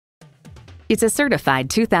It's a certified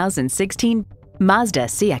 2016 Mazda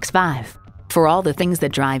CX-5. For all the things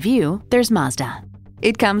that drive you, there's Mazda.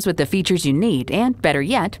 It comes with the features you need and, better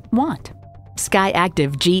yet, want. Sky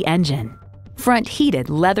Active G engine, front heated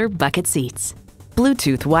leather bucket seats,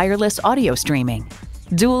 Bluetooth wireless audio streaming,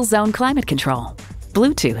 dual zone climate control,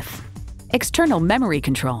 Bluetooth, external memory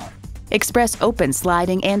control, express open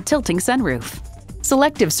sliding and tilting sunroof,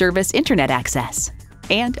 selective service internet access,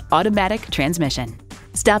 and automatic transmission.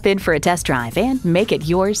 Stop in for a test drive and make it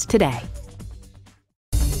yours today.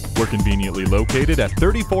 We're conveniently located at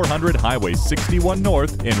 3400 Highway 61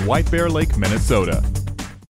 North in White Bear Lake, Minnesota.